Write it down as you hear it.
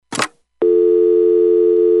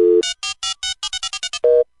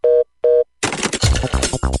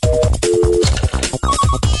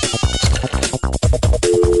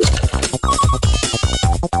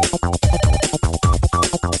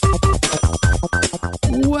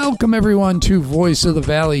Welcome, everyone, to Voice of the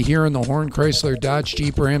Valley here in the Horn Chrysler Dodge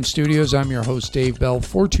Jeep Ram Studios. I'm your host, Dave Bell,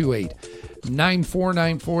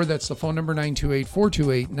 428-9494. That's the phone number,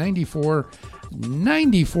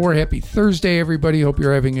 928-428-9494. Happy Thursday, everybody. Hope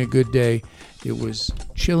you're having a good day. It was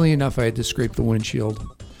chilly enough I had to scrape the windshield.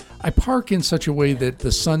 I park in such a way that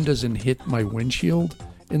the sun doesn't hit my windshield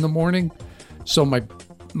in the morning, so my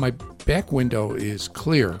back window is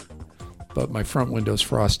clear, but my front window's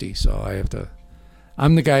frosty, so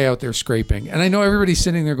I'm the guy out there scraping. And I know everybody's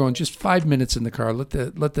sitting there going, just 5 minutes in the car, let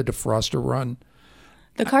the defroster run.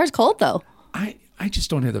 The car's cold, though. I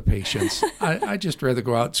just don't have the patience. I just rather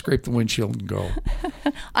go out, scrape the windshield, and go.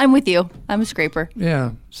 I'm with you. I'm a scraper.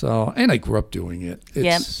 Yeah. So, and I grew up doing it.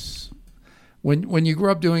 It's when you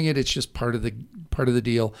grow up doing it, it's just part of the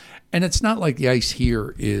deal. And it's not like the ice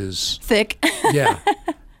here is thick. Yeah.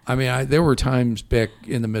 I mean, there were times back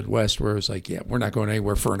in the Midwest where it was like, yeah, we're not going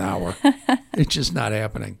anywhere for an hour. It's just not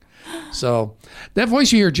happening. So that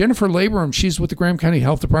voice you hear, Jennifer Labram, she's with the Graham County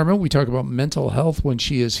Health Department. We talk about mental health when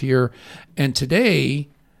she is here. And today,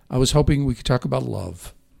 I was hoping we could talk about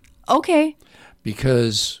love. Okay.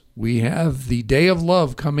 Because we have the Day of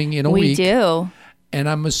Love coming in a week. We do. And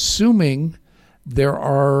I'm assuming there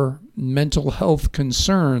are mental health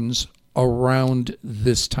concerns around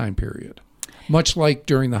this time period, much like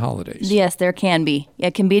during the holidays. Yes, there can be.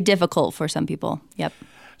 It can be difficult for some people. Yep.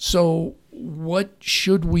 So what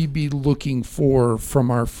should we be looking for from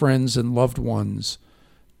our friends and loved ones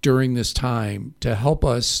during this time to help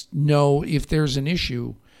us know if there's an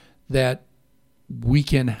issue that we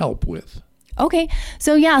can help with? Okay.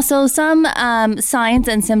 So some signs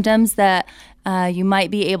and symptoms that you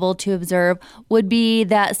might be able to observe would be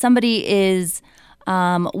that somebody is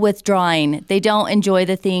withdrawing. They don't enjoy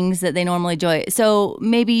the things that they normally enjoy. So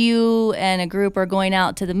maybe you and a group are going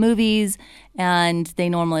out to the movies and they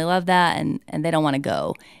normally love that and they don't want to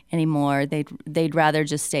go anymore. They'd rather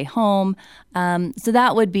just stay home. So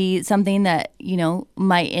that would be something that,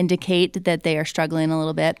 might indicate that they are struggling a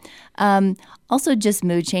little bit. Also just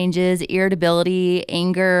mood changes, irritability,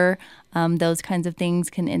 anger, those kinds of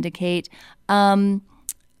things can indicate.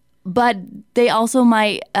 But they also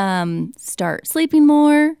might start sleeping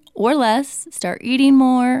more or less, start eating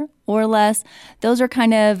more or less. Those are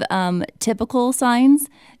kind of typical signs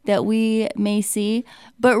that we may see.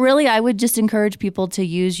 But really, I would just encourage people to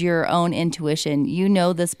use your own intuition. You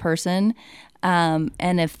know this person, and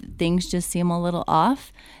if things just seem a little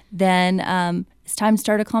off, then it's time to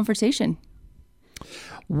start a conversation.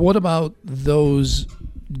 What about those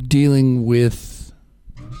dealing with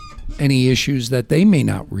any issues that they may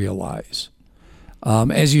not realize?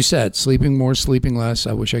 As you said, sleeping more, sleeping less.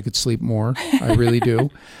 I wish I could sleep more. I really do.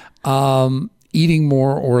 Eating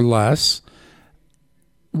more or less.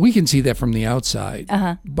 We can see that from the outside.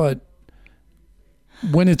 But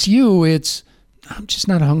when it's you, I'm just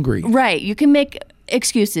not hungry. Right. You can make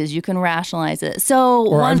excuses. You can rationalize it.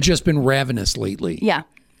 I've just been ravenous lately. Yeah.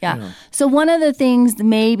 So one of the things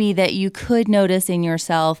maybe that you could notice in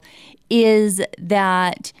yourself is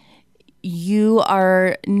that you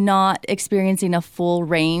are not experiencing a full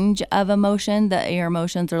range of emotion, that your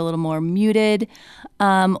emotions are a little more muted,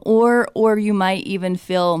 or you might even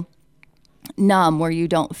feel numb where you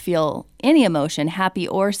don't feel any emotion, happy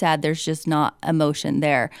or sad. There's just not emotion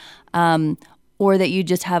there. Or that you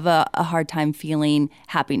just have a hard time feeling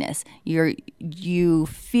happiness. You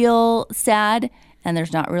feel sad and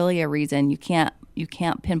there's not really a reason. You can't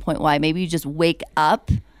pinpoint why. Maybe you just wake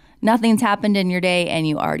up, nothing's happened in your day, and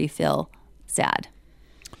you already feel sad.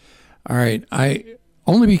 All right.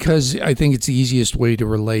 Only because I think it's the easiest way to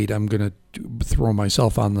relate, I'm going to throw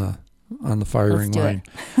myself on the firing line.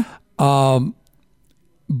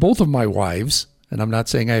 Both of my wives, and I'm not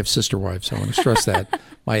saying I have sister wives, I want to stress that,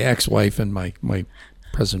 my ex-wife and my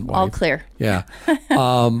present wife. All clear. Yeah.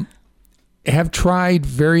 Have tried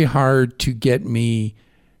very hard to get me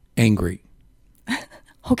angry.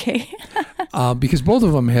 Okay. Because both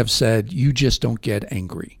of them have said, you just don't get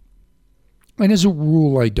angry. And as a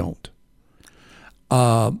rule, I don't.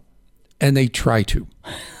 And they try to.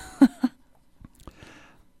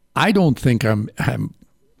 I don't think I'm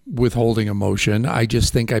withholding emotion. I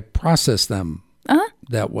just think I process them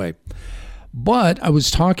that way. But I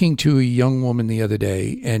was talking to a young woman the other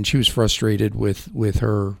day, and she was frustrated with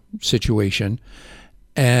her situation.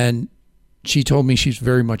 And she told me she's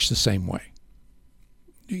very much the same way.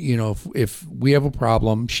 If we have a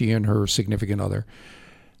problem, she and her significant other,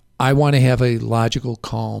 I want to have a logical,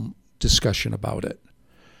 calm discussion about it.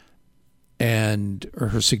 and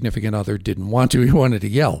her significant other didn't want to. He wanted to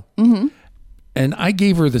yell. Mm-hmm. And I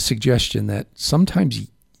gave her the suggestion that sometimes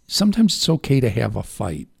it's okay to have a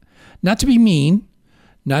fight. Not to be mean,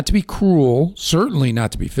 not to be cruel, certainly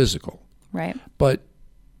not to be physical. Right. But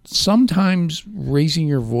sometimes raising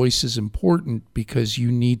your voice is important because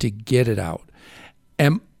you need to get it out.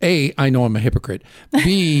 And A, I know I'm a hypocrite.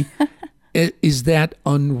 B, is that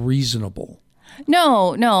unreasonable?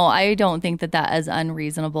 No, I don't think that is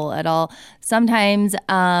unreasonable at all. Sometimes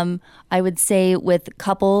I would say with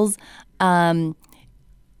couples,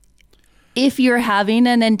 if you're having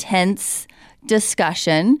an intense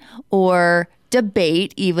discussion or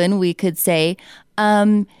debate, even we could say,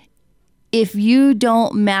 if you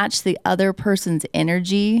don't match the other person's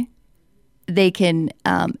energy, they can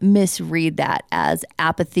misread that as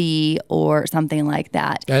apathy or something like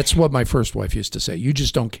that. That's what my first wife used to say. You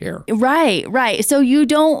just don't care. Right. So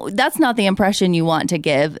that's not the impression you want to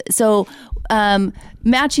give. So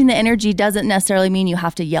matching the energy doesn't necessarily mean you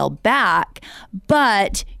have to yell back,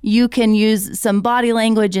 but you can use some body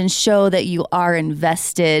language and show that you are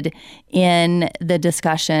invested in the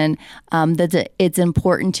discussion, that it's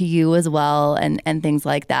important to you as well, and things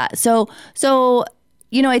like that. So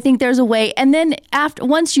I think there's a way. And then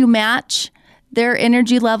once you match their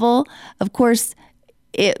energy level, of course,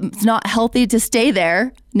 it's not healthy to stay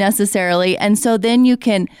there necessarily. And so then you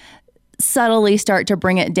can subtly start to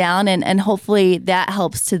bring it down, and hopefully that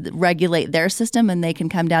helps to regulate their system, and they can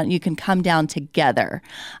come down. You can come down together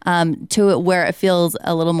to where it feels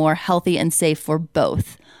a little more healthy and safe for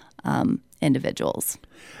both individuals.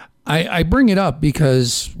 I bring it up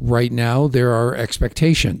because right now there are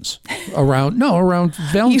expectations around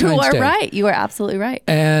Valentine's Day. You are absolutely right.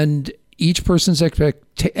 And each person's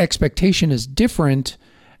expectation is different,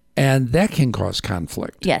 and that can cause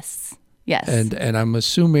conflict. Yes. And I'm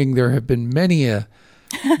assuming there have been many a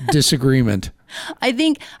disagreement. I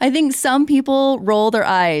think some people roll their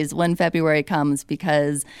eyes when February comes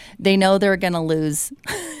because they know they're going to lose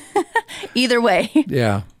either way.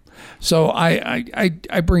 Yeah. So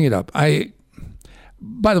I bring it up.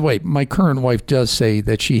 By the way, my current wife does say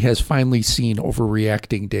that she has finally seen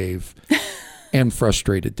overreacting Dave and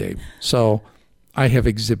frustrated Dave. So I have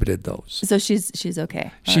exhibited those. So she's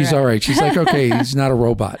okay. She's all right. She's like, okay, he's not a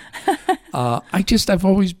robot. I've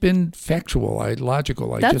always been factual.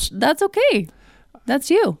 Logical. That's okay. That's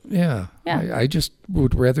you. Yeah. I just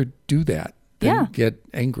would rather do that than get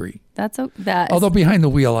angry. That. Although behind the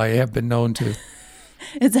wheel, I have been known to.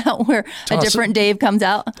 Is that where a different Dave comes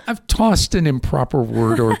out? I've tossed an improper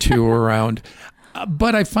word or two around,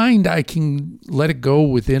 but I find I can let it go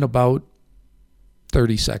within about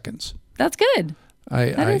 30 seconds. That's good.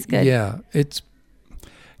 That is good. Yeah. It's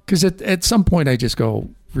because at some point I just go,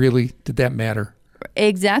 really? Did that matter?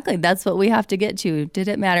 Exactly. That's what we have to get to. Did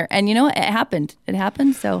it matter? And you know what? It happened.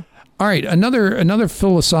 So. All right. Another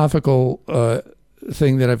philosophical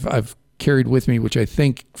thing that I've carried with me, which I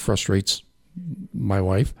think frustrates my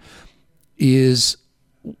wife, is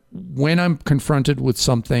when I'm confronted with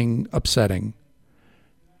something upsetting,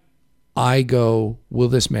 I go, will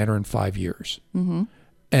this matter in 5 years? Mm-hmm.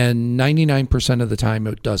 And 99% of the time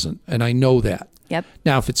it doesn't. And I know that. Yep.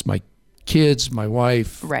 Now, if it's my kids, my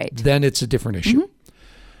wife, right, then it's a different issue. Mm-hmm.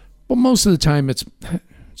 But most of the time it's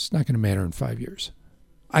not going to matter in 5 years.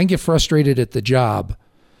 I can get frustrated at the job.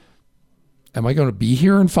 Am I going to be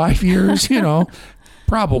here in 5 years?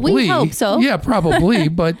 Probably. We hope so. Yeah, probably.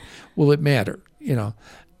 But will it matter?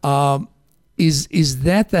 Is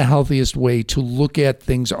that the healthiest way to look at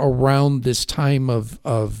things around this time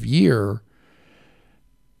of year?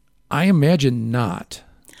 I imagine not,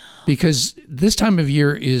 because this time of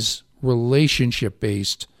year is relationship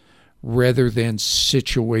based rather than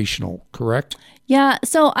situational. Correct? Yeah.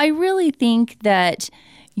 So I really think that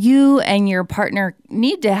you and your partner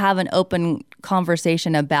need to have an open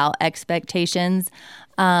conversation about expectations,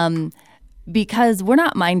 because we're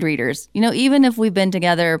not mind readers. Even if we've been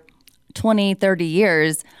together 20, 30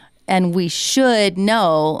 years, and we should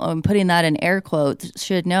know, I'm putting that in air quotes,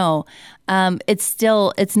 should know,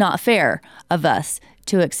 it's not fair of us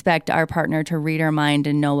to expect our partner to read our mind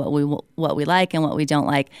and know what we like and what we don't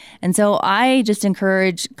like. And so I just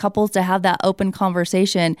encourage couples to have that open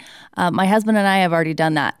conversation. My husband and I have already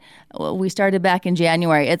done that. We started back in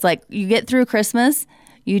January. It's like you get through Christmas,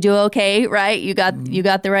 you do okay, right? You got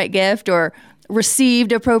the right gift or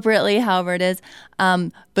received appropriately, however it is.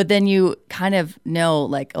 But then you kind of know,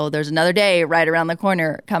 like, oh, there's another day right around the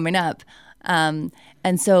corner coming up.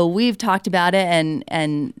 And so we've talked about it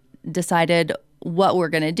and decided what we're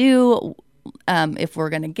going to do, if we're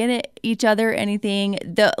going to get each other anything.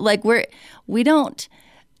 We don't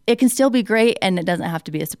it can still be great and it doesn't have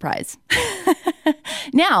to be a surprise.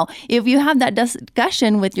 Now, if you have that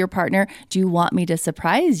discussion with your partner, do you want me to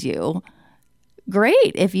surprise you?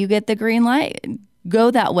 Great. If you get the green light, go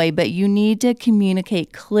that way. But you need to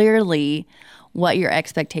communicate clearly what your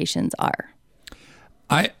expectations are.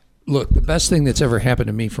 Look, the best thing that's ever happened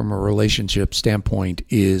to me from a relationship standpoint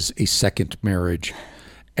is a second marriage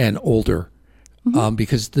and older.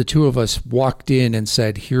 Because the two of us walked in and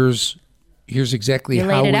said, here's exactly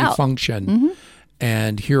how we function,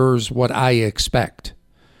 and here's what I expect.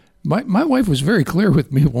 My wife was very clear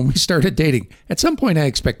with me when we started dating. At some point, I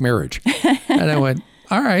expect marriage. And I went,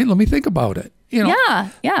 all right, let me think about it. Yeah.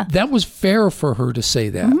 That was fair for her to say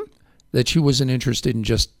that she wasn't interested in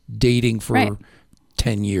just dating for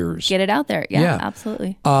 10 years. Get it out there. Yeah.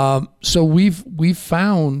 Absolutely. So we've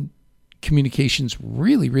found communication's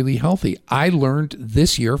really, really healthy. I learned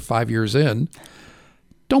this year, 5 years in,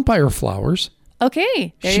 don't buy her flowers.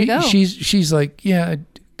 Okay, there you go. She's like, yeah,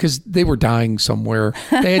 because they were dying somewhere.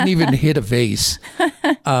 They hadn't even hit a vase.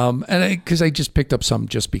 And because I just picked up some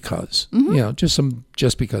just because, just some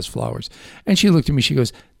just because flowers. And she looked at me, she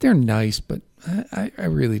goes, they're nice, but I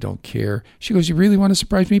really don't care. She goes, you really want to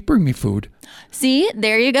surprise me? Bring me food. See,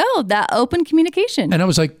 there you go. That open communication. And I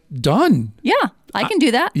was like, done. Yeah, I can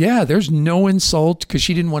do that. Yeah, there's no insult because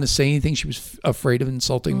she didn't want to say anything. She was afraid of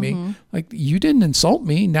insulting me. Like, you didn't insult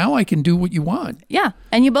me. Now I can do what you want. Yeah,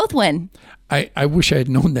 and you both win. I wish I had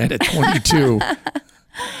known that at 22.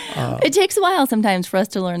 It takes a while sometimes for us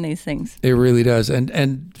to learn these things. It really does.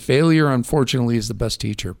 And failure, unfortunately, is the best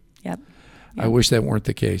teacher. Yep. I wish that weren't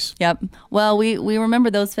the case. Yep. Well, we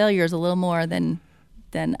remember those failures a little more than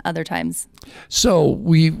other times. So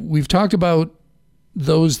we've talked about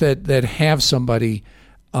those that have somebody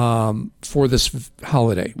for this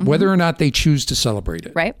holiday, whether or not they choose to celebrate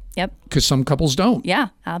it. Right. Yep. Because some couples don't. Yeah,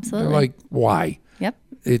 absolutely. They're like, why? Yep.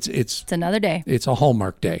 It's another day. It's a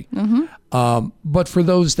Hallmark day. But for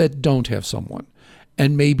those that don't have someone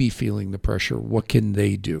and may be feeling the pressure, what can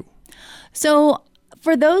they do? So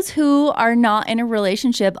for those who are not in a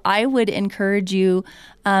relationship, I would encourage you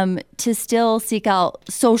to still seek out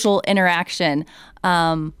social interaction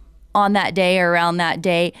on that day or around that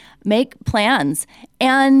day. Make plans.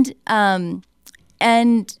 And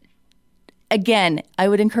again, I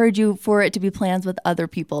would encourage you for it to be plans with other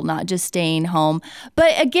people, not just staying home.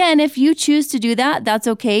 But again, if you choose to do that, that's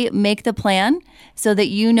okay. Make the plan so that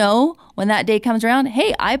you know when that day comes around,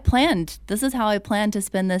 hey, I planned. This is how I plan to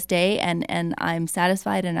spend this day, and I'm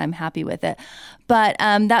satisfied and I'm happy with it. But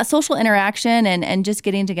that social interaction and just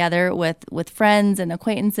getting together with friends and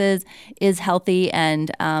acquaintances is healthy,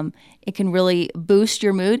 and it can really boost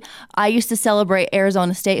your mood. I used to celebrate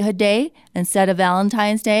Arizona Statehood Day instead of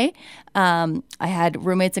Valentine's Day. I had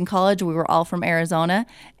roommates in college. We were all from Arizona,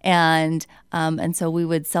 and so we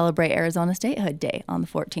would celebrate Arizona Statehood Day on the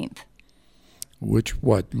 14th.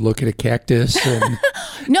 Look at a cactus and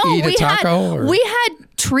no, eat a taco? We had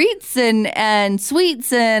treats and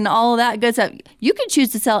sweets and all of that good stuff. You can choose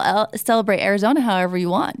to celebrate Arizona however you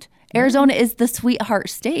want. Arizona is the sweetheart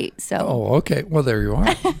state. So. Oh, okay. Well, there you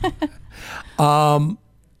are.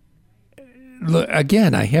 Look,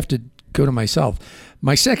 again, I have to go to myself.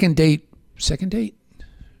 My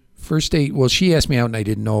first date, well, she asked me out and I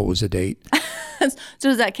didn't know it was a date. So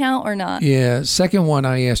does that count or not? Yeah. Second one,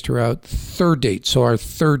 I asked her out. Third date. So our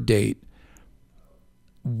third date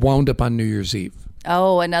wound up on New Year's Eve.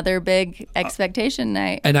 Oh, another big expectation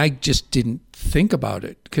night. And I just didn't think about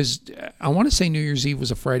it because I want to say New Year's Eve was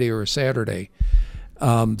a Friday or a Saturday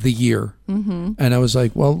the year. And I was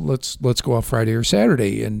like, well, let's go out Friday or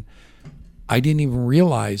Saturday. And I didn't even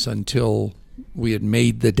realize until we had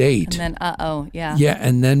made the date. And then, yeah. Yeah,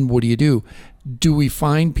 and then what do? Do we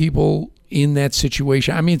find people in that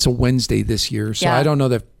situation? I mean, it's a Wednesday this year, so I don't know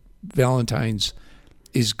that Valentine's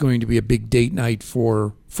is going to be a big date night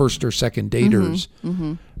for first or second daters.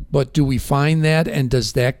 But do we find that, and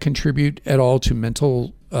does that contribute at all to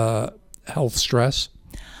mental health stress?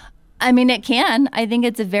 I mean, it can. I think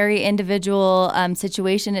it's a very individual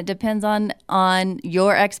situation. It depends on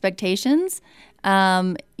your expectations,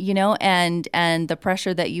 and the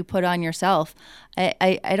pressure that you put on yourself.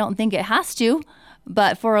 I don't think it has to,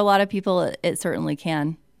 but for a lot of people, it certainly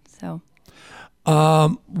can. So,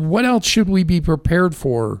 what else should we be prepared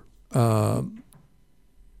for?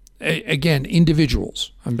 Again,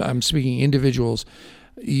 individuals. I'm speaking individuals.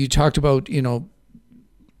 You talked about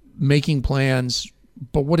making plans.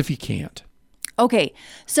 But what if you can't? Okay.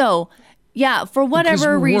 So, yeah, for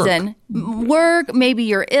whatever reason, work, maybe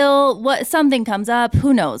you're ill, something comes up,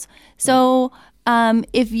 who knows? So,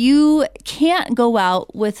 if you can't go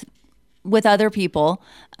out with with other people,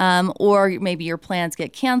 or maybe your plans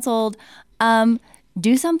get canceled,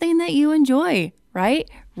 do something that you enjoy, right?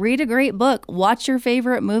 Read a great book, watch your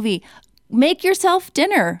favorite movie, make yourself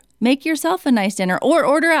dinner, make yourself a nice dinner, or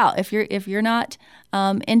order out if you're not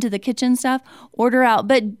into the kitchen stuff, order out.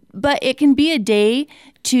 But it can be a day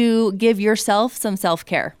to give yourself some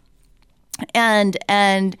self-care. And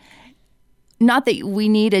not that we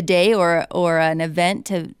need a day or an event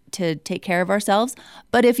to take care of ourselves,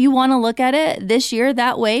 but if you want to look at it this year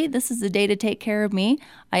that way, this is a day to take care of me.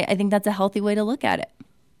 I think that's a healthy way to look at it.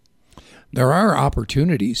 There are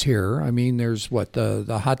opportunities here. I mean, there's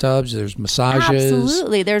the hot tubs, there's massages.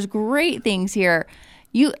 Absolutely. There's great things here.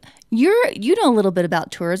 You know a little bit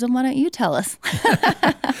about tourism. Why don't you tell us?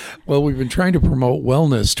 Well, we've been trying to promote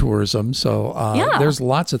wellness tourism, so Yeah. there's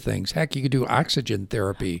lots of things. Heck, you could do oxygen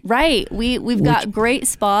therapy. Right. We've got great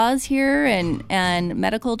spas here and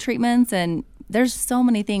medical treatments, and there's so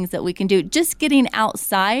many things that we can do. Just getting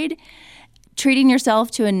outside, treating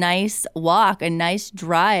yourself to a nice walk, a nice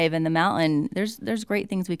drive in the mountain. There's great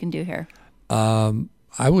things we can do here.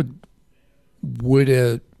 I would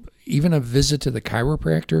even a visit to the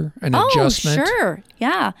chiropractor, an adjustment. Oh, sure.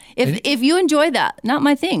 Yeah. If you enjoy that, not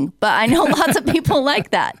my thing, but I know lots of people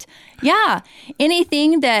like that. Yeah.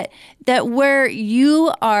 Anything that where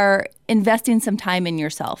you are investing some time in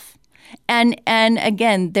yourself. And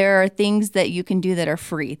again, there are things that you can do that are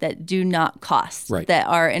free, that do not cost, Right. that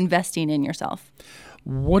are investing in yourself.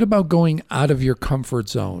 What about going out of your comfort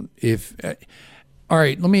zone? All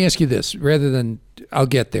right, let me ask you this, I'll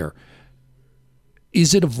get there.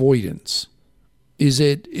 Is it avoidance? Is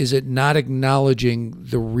it not acknowledging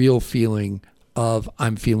the real feeling of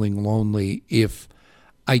I'm feeling lonely if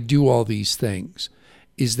I do all these things?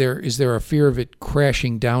 Is there a fear of it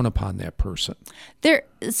crashing down upon that person? There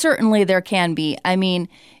certainly can be. I mean,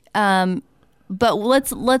 but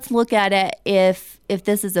let's look at it if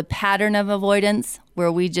this is a pattern of avoidance where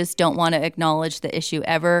we just don't want to acknowledge the issue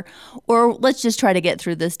ever, or let's just try to get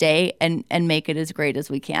through this day and make it as great as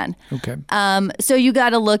we can. Okay. So you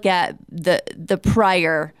got to look at the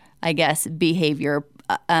prior, I guess, behavior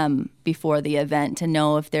before the event to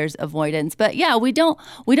know if there's avoidance. But yeah, we don't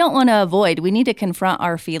want to avoid. We need to confront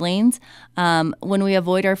our feelings. When we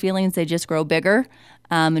avoid our feelings, they just grow bigger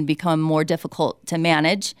and become more difficult to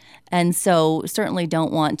manage. And so certainly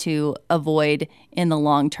don't want to avoid in the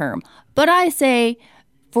long term. But I say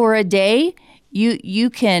for a day, you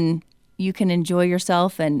can enjoy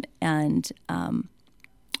yourself and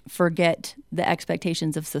forget the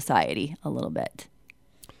expectations of society a little bit.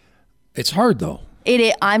 It's hard though.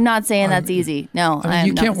 I'm not saying that's easy. No, I mean,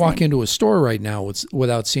 you can't walk into a store right now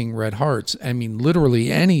without seeing red hearts. I mean,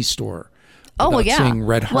 literally any store. Seeing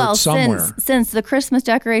red hearts somewhere. Since the Christmas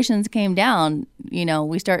decorations came down,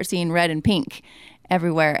 we start seeing red and pink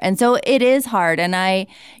everywhere. And so it is hard. And I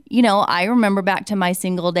remember back to my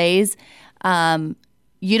single days.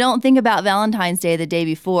 You don't think about Valentine's Day the day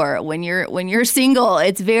before. When you're single,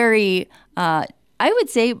 it's very, I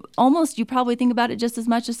would say almost you probably think about it just as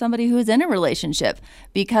much as somebody who is in a relationship,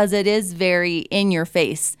 because it is very in your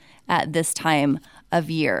face at this time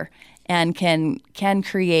of year and can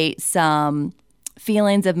create some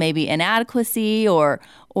feelings of maybe inadequacy or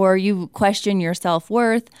you question your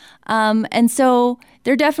self-worth. And so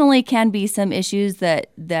there definitely can be some issues that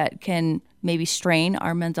can maybe strain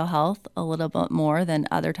our mental health a little bit more than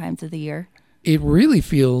other times of the year. It really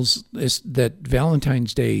feels that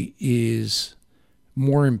Valentine's Day is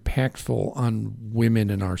more impactful on women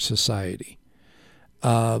in our society.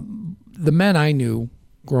 The men I knew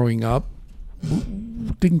growing up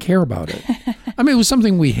didn't care about it. I mean, it was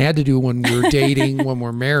something we had to do when we were dating, when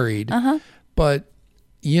we're married. Uh-huh. But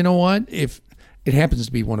you know what? If it happens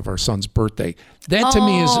to be one of our son's birthday, that to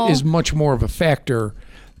me is much more of a factor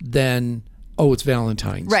than, it's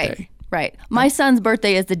Valentine's Day. Right. My son's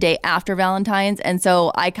birthday is the day after Valentine's, and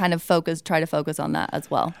so I kind of try to focus on that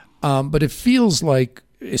as well. But it feels like,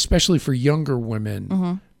 especially for younger women,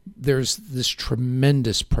 mm-hmm. there's this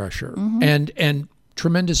tremendous pressure mm-hmm. and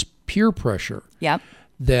tremendous peer pressure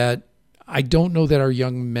that I don't know that our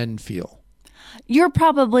young men feel. You're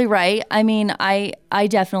probably right. I mean, I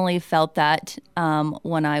definitely felt that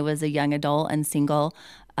when I was a young adult and single.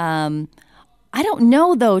 I don't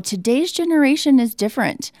know though. Today's generation is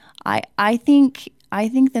different. I think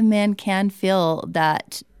the men can feel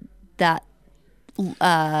that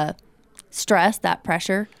stress, that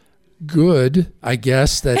pressure. Good, I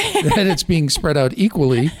guess that it's being spread out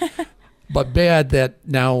equally, but bad that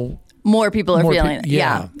now more people are feeling it.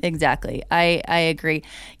 Yeah, exactly. I agree.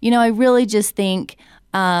 I really just think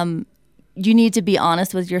you need to be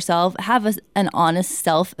honest with yourself, have an honest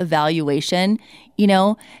self-evaluation,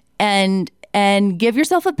 and give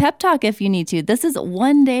yourself a pep talk if you need to. This is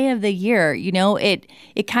one day of the year.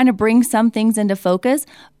 It kind of brings some things into focus,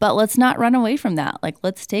 but let's not run away from that. Like,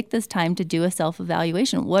 let's take this time to do a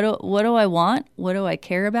self-evaluation. What do I want? What do I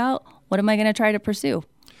care about? What am I going to try to pursue?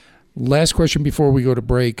 Last question before we go to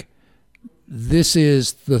break. This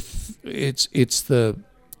is it's the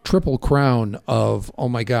triple crown of, oh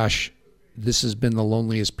my gosh, this has been the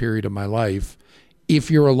loneliest period of my life. If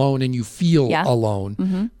you're alone and you feel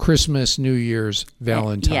alone, Christmas, New Year's,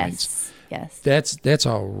 Valentine's. Yes. That's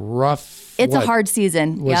a rough. It's a hard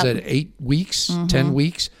season. Was it 8 weeks, 10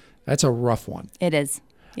 weeks? That's a rough one. It is.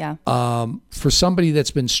 Yeah. For somebody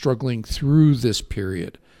that's been struggling through this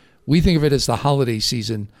period, we think of it as the holiday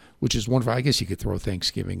season, which is wonderful. I guess you could throw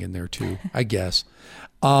Thanksgiving in there too, I guess.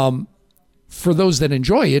 For those that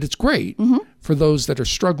enjoy it, it's great. For those that are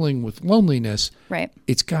struggling with loneliness,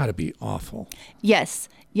 it's got to be awful. Yes.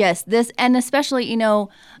 This, and especially,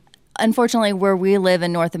 unfortunately, where we live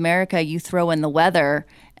in North America, you throw in the weather,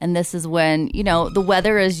 and this is when, the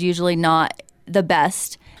weather is usually not the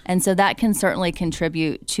best. And so that can certainly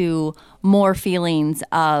contribute to more feelings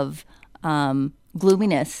of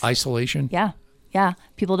gloominess. Isolation? Yeah.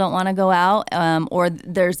 People don't want to go out, or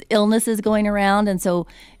there's illnesses going around. And so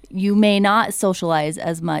you may not socialize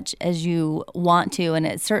as much as you want to, and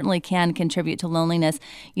it certainly can contribute to loneliness.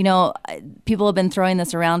 People have been throwing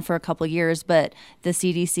this around for a couple of years, but the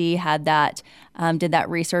CDC had did that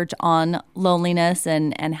research on loneliness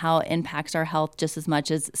and how it impacts our health just as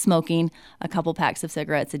much as smoking a couple packs of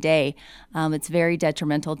cigarettes a day. It's very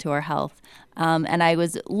detrimental to our health. And I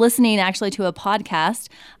was listening actually to a podcast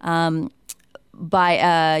by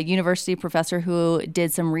a university professor who did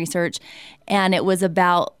some research, and it was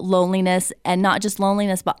about loneliness, and not just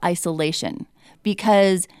loneliness, but isolation.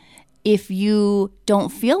 Because if you don't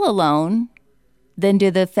feel alone, then do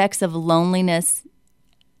the effects of loneliness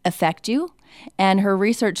affect you? And her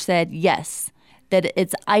research said, yes, that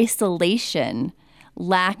it's isolation,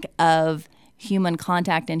 lack of human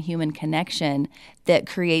contact and human connection that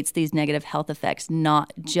creates these negative health effects,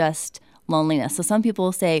 not just loneliness. So some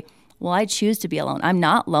people say, well, I choose to be alone. I'm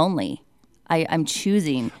not lonely. I'm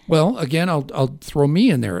choosing. Well, again, I'll throw me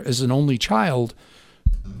in there. As an only child,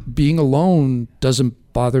 being alone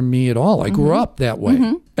doesn't bother me at all. I grew up that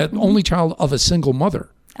way. An only child of a single mother.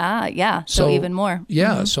 Yeah. So even more.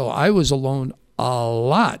 Yeah. So I was alone a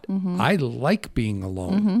lot. I like being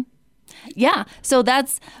alone. Yeah. So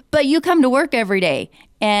but you come to work every day.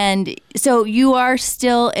 And so you are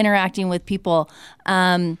still interacting with people.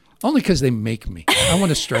 Only because they make me. I want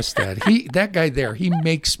to stress that. That guy there, he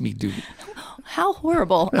makes me do it. How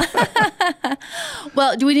horrible.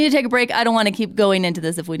 Well, do we need to take a break? I don't want to keep going into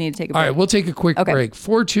this if we need to take a break. All right, we'll take a quick break.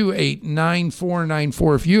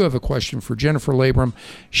 428-9494. If you have a question for Jennifer Labrum,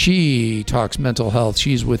 she talks mental health.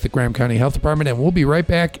 She's with the Graham County Health Department, and we'll be right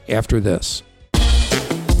back after this.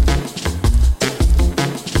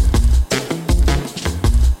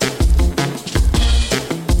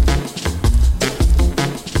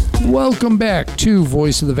 Welcome back to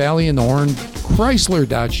Voice of the Valley in the Horn Chrysler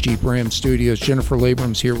Dodge Jeep Ram Studios. Jennifer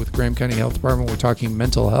Labrum's here with Graham County Health Department. We're talking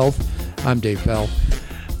mental health. I'm Dave Bell.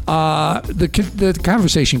 The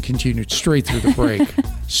conversation continued straight through the break.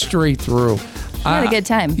 Straight through. Had a good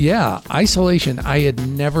time. Yeah. Isolation. I had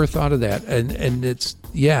never thought of that. And it's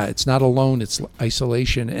not alone. It's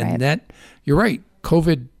isolation. And that, you're right.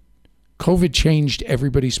 COVID changed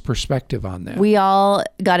everybody's perspective on that. We all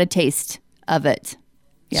got a taste of it.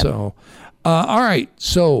 Yep. So, all right.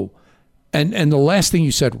 So, and the last thing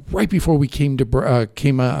you said right before we came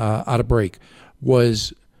out of break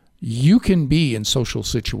was you can be in social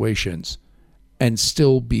situations and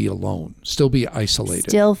still be alone, still be isolated,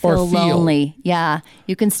 still feel lonely. Yeah,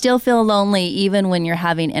 you can still feel lonely even when you're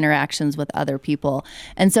having interactions with other people,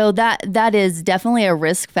 and so that is definitely a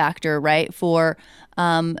risk factor, right? For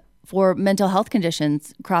mental health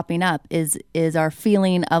conditions cropping up is our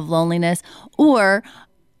feeling of loneliness or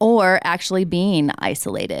actually being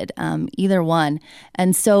isolated, either one.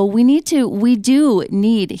 And so we do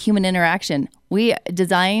need human interaction. We are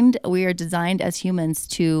designed as humans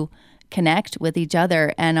to connect with each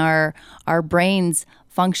other, and our brains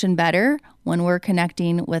function better when we're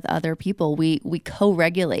connecting with other people. We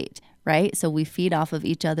co-regulate, right? So we feed off of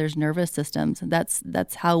each other's nervous systems.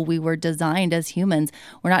 That's how we were designed as humans.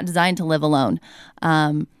 We're not designed to live alone.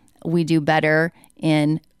 We do better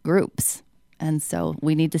in groups. And so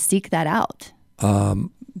we need to seek that out.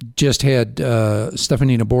 Just had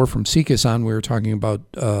Stephanie Nabor from SECUS on. We were talking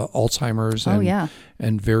about Alzheimer's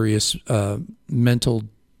and various mental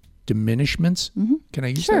diminishments. Can I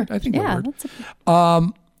use that? I think that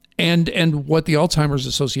word. And what the Alzheimer's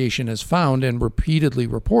Association has found and repeatedly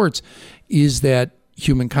reports is that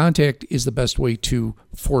human contact is the best way to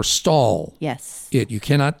forestall Yes. it. You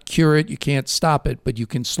cannot cure it, you can't stop it, but you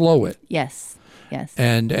can slow it. Yes. Yes.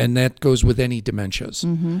 And that goes with any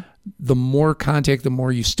dementias. The more contact, the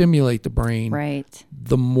more you stimulate the brain, Right.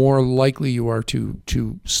 the more likely you are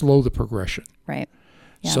to slow the progression. Right.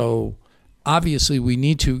 Yeah. So obviously we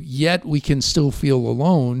need to, yet we can still feel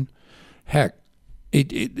alone. Heck,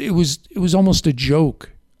 it was almost a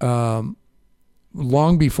joke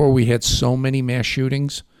long before we had so many mass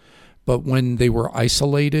shootings, but when they were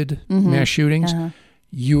isolated mass shootings,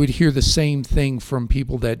 you would hear the same thing from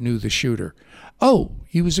people that knew the shooter. Oh,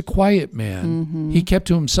 he was a quiet man. He kept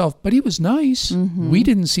to himself, but he was nice. We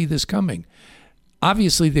didn't see this coming.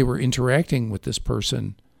 Obviously, they were interacting with this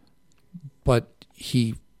person, but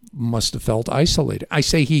he must have felt isolated. I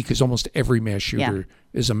say he because almost every mass shooter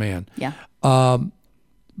is a man. Yeah.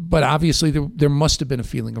 But obviously, there must have been a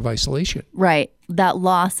feeling of isolation. Right. That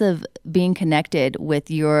loss of being connected with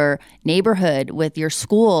your neighborhood, with your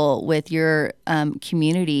school, with your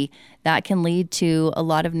community, that can lead to a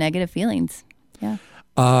lot of negative feelings. Yeah.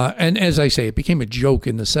 And as I say, it became a joke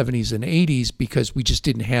in the 70s and 80s because we just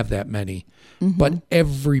didn't have that many. But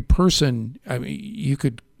every person, I mean, you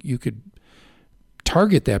could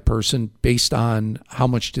target that person based on how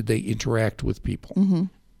much did they interact with people.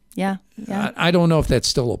 Yeah. Yeah. I don't know if that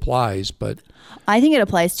still applies, but I think it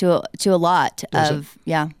applies to a lot Does of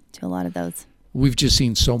to a lot of those. we've just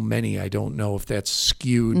seen so many. I don't know if that's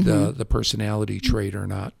skewed the personality trait or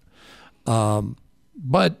not.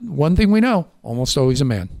 But one thing we know, almost always a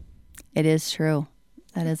man. It is true.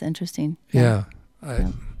 That is interesting. Yeah.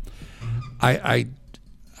 I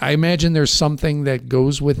imagine there's something that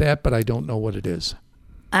goes with that, but I don't know what it is.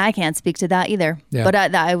 I can't speak to that either. Yeah.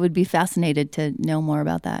 But I would be fascinated to know more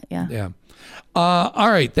about that. Yeah. Yeah. All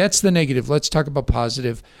right. That's the negative. Let's talk about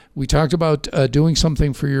positive. We talked about doing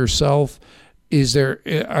something for yourself.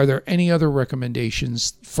 Are there any other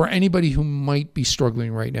recommendations for anybody who might be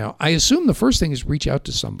struggling right now? I assume the first thing is reach out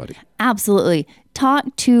to somebody. Absolutely.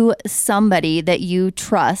 Talk to somebody that you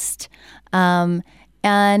trust.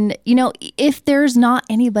 And, if there's not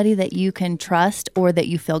anybody that you can trust or that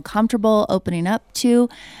you feel comfortable opening up to,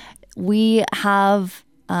 we have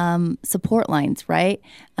support lines, right?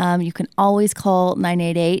 You can always call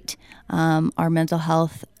 988, our mental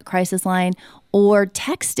health crisis line, or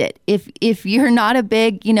text it. If you're not a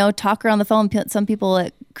big, talker on the phone, some people,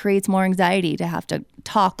 it creates more anxiety to have to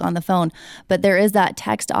talk on the phone, but there is that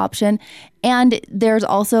text option. And there's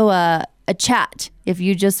also a chat. If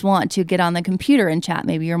you just want to get on the computer and chat,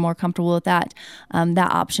 maybe you're more comfortable with that.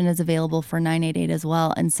 That option is available for 988 as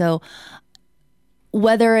well. And so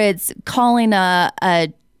whether it's calling a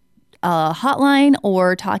hotline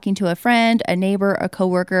or talking to a friend, a neighbor, a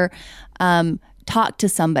coworker, talk to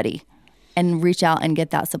somebody and reach out and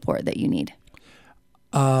get that support that you need.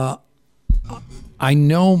 I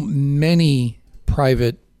know many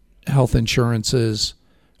private health insurances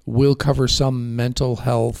will cover some mental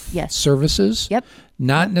health services. Yep.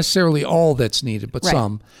 Not necessarily all that's needed, but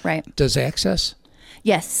some. Right. Does Access?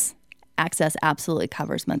 Yes. Access absolutely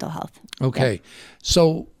covers mental health. Okay. Yep.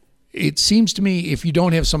 So it seems to me if you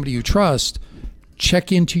don't have somebody you trust,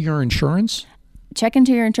 check into your insurance. Check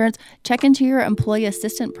into your insurance. Check into your employee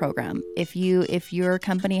assistant program. If your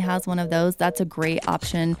company has one of those, that's a great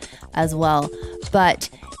option as well. But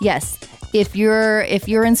yes, if you're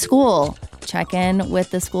in school, check in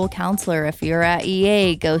with the school counselor. If you're at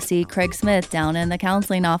EA, go see Craig Smith down in the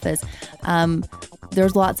counseling office.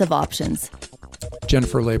 There's lots of options.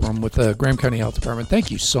 Jennifer Labram with the Graham County Health Department. Thank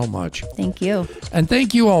you so much. Thank you. And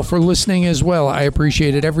thank you all for listening as well. I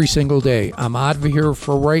appreciate it every single day. I'm out of here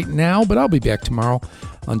for right now, but I'll be back tomorrow.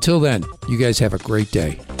 Until then, you guys have a great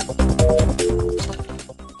day.